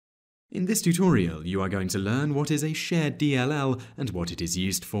In this tutorial, you are going to learn what is a shared DLL and what it is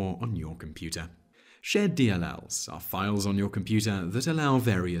used for on your computer. Shared DLLs are files on your computer that allow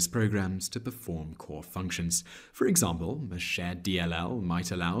various programs to perform core functions. For example, a shared DLL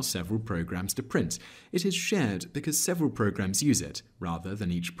might allow several programs to print. It is shared because several programs use it, rather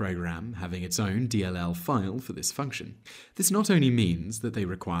than each program having its own DLL file for this function. This not only means that they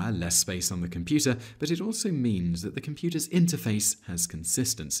require less space on the computer, but it also means that the computer's interface has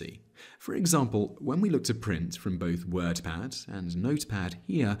consistency. For example, when we look to print from both Wordpad and Notepad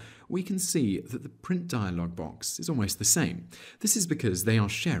here, we can see that the print dialog box is almost the same. This is because they are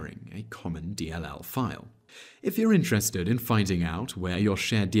sharing a common DLL file. If you're interested in finding out where your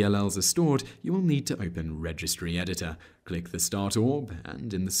shared DLLs are stored, you will need to open Registry Editor. Click the Start orb,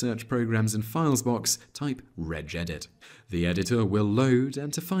 and in the Search Programs and Files box, type regedit. The editor will load,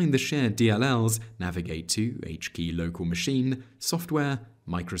 and to find the shared DLLs, navigate to HKey Local Machine, Software,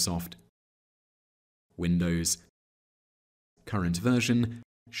 Microsoft, Windows, Current Version,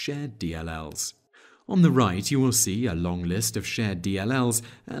 Shared DLLs. On the right, you will see a long list of shared DLLs,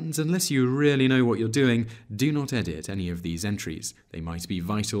 and unless you really know what you're doing, do not edit any of these entries. They might be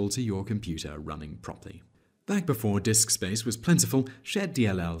vital to your computer running properly. Back before disk space was plentiful, shared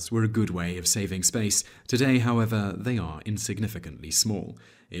DLLs were a good way of saving space. Today, however, they are insignificantly small.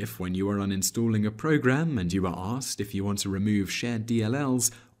 If, when you are uninstalling a program and you are asked if you want to remove shared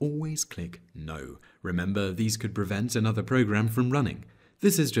DLLs, always click No. Remember, these could prevent another program from running.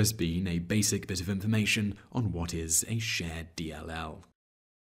 This has just been a basic bit of information on what is a shared DLL.